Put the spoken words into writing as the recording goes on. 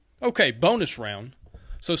Okay, bonus round.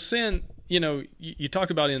 So, Sin, you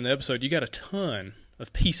talked about in the episode, you got a ton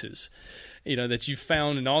of pieces, that you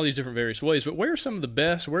found in all these different various ways. But where are some of the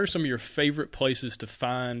best? Where are some of your favorite places to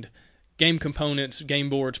find game components, game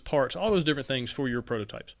boards, parts, all those different things for your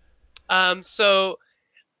prototypes? So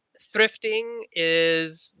thrifting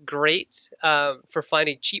is great for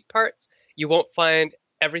finding cheap parts. You won't find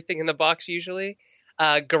everything in the box usually.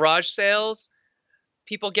 Garage sales,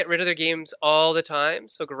 people get rid of their games all the time,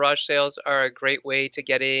 so garage sales are a great way to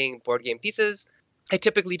getting board game pieces. I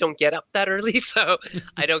typically don't get up that early, so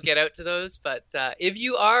I don't get out to those. But if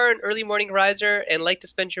you are an early morning riser and like to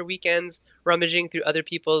spend your weekends rummaging through other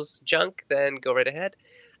people's junk, then go right ahead.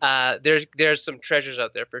 There's some treasures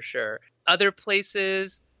out there for sure. Other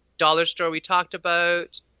places, dollar store we talked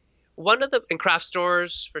about, and craft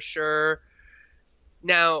stores for sure.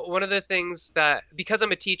 Now, one of the things that, because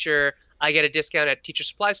I'm a teacher, I get a discount at teacher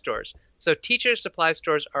supply stores. So teacher supply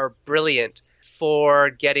stores are brilliant for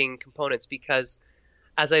getting components because,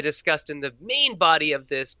 as I discussed in the main body of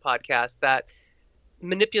this podcast, that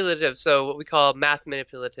manipulatives, so what we call math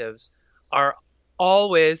manipulatives, are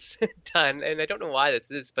always done, and I don't know why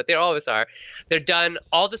this is, but they always are. They're done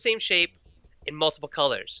all the same shape in multiple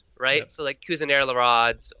colors, right? Yep. So like Cuisinart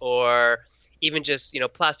rods, or even just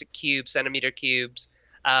plastic cubes, centimeter cubes,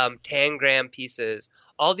 tangram pieces.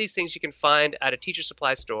 All these things you can find at a teacher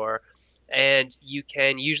supply store, and you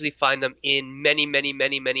can usually find them in many, many,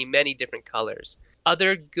 many, many, many different colors.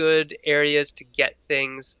 Other good areas to get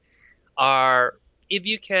things are if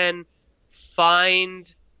you can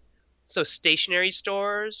find, so stationery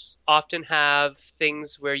stores often have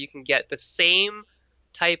things where you can get the same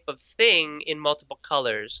type of thing in multiple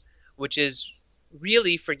colors, which is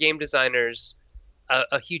really for game designers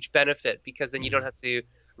a huge benefit because then you don't have to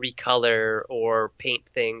recolor or paint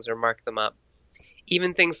things or mark them up.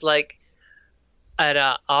 Even things like at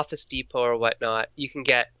Office Depot or whatnot, you can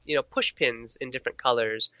get push pins in different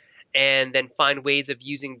colors, and then find ways of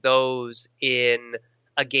using those in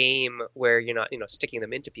a game where you're not sticking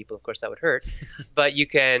them into people. Of course, that would hurt, but you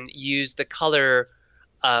can use the color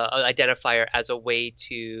identifier as a way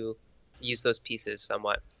to use those pieces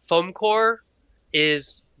somewhat. Foam core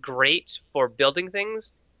is great for building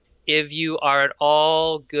things. If you are at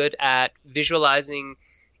all good at visualizing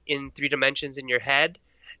in 3 dimensions in your head,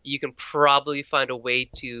 you can probably find a way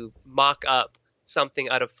to mock up something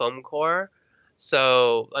out of foam core.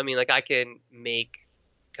 So, I mean, like I can make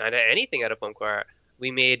kind of anything out of foam core.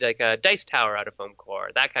 We made like a dice tower out of foam core,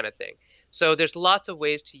 that kind of thing. So there's lots of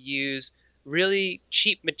ways to use really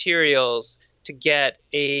cheap materials to get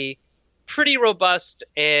a pretty robust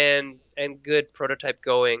and good prototype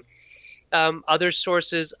going. Other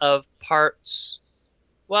sources of parts,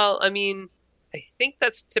 well, I mean, I think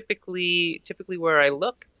that's typically where I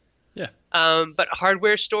look. Yeah. But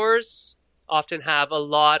hardware stores often have a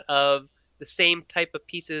lot of the same type of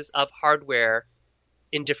pieces of hardware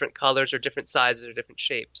in different colors or different sizes or different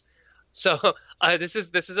shapes. So this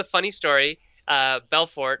is a funny story.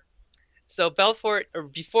 Belfort. So Belfort, or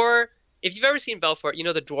before, if you've ever seen Belfort,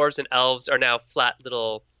 the dwarves and elves are now flat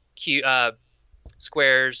little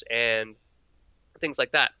squares and things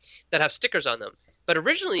like that have stickers on them. But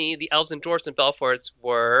originally, the elves and dwarves in Belforts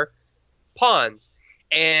were pawns.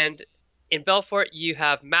 And in Belfort, you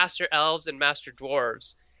have master elves and master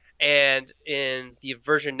dwarves. And in the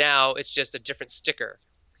version now, it's just a different sticker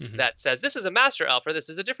that says this is a master elf or this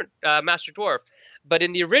is a different master dwarf. But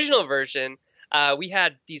in the original version, we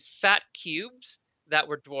had these fat cubes that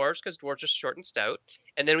were dwarves because dwarves are short and stout.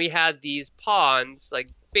 And then we had these pawns, like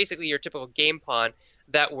basically your typical game pawn,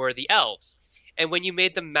 that were the elves. And when you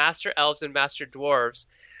made them master elves and master dwarves,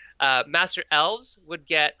 master elves would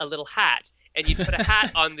get a little hat, and you'd put a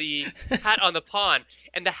hat on the pawn.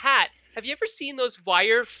 And the hat, have you ever seen those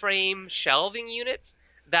wireframe shelving units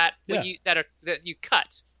that Yeah. that you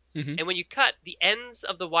cut? Mm-hmm. And when you cut, the ends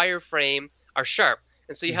of the wireframe are sharp.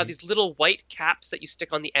 And so you have these little white caps that you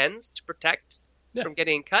stick on the ends to protect from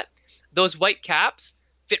getting cut. Those white caps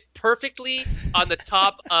fit perfectly on the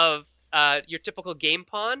top of your typical game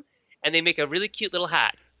pawn, and they make a really cute little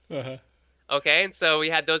hat. Uh-huh. Okay, and so we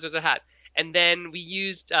had those as a hat. And then we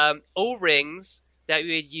used O-rings that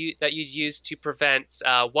you'd use to prevent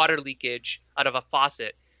water leakage out of a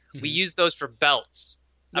faucet. We used those for belts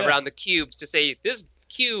around the cubes to say this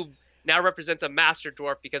cube now represents a master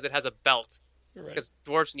dwarf because it has a belt. Right. Because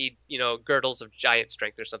dwarves need, girdles of giant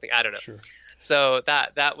strength or something. I don't know. Sure. So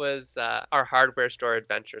that was our hardware store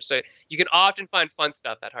adventure. So you can often find fun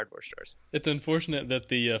stuff at hardware stores. It's unfortunate that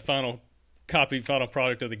the final copy final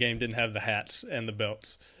product of the game didn't have the hats and the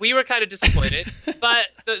belts. We were kind of disappointed. But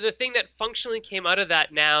the thing that functionally came out of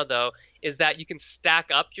that now, though, is that you can stack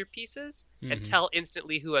up your pieces and tell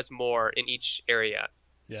instantly who has more in each area.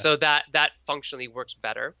 Yeah. So that functionally works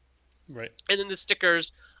better. Right. And then the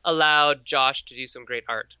stickers allowed Josh to do some great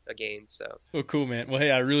art again. So. Well, cool, man. Well,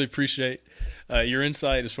 hey, I really appreciate your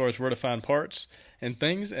insight as far as where to find parts and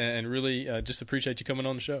things, and really just appreciate you coming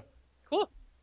on the show.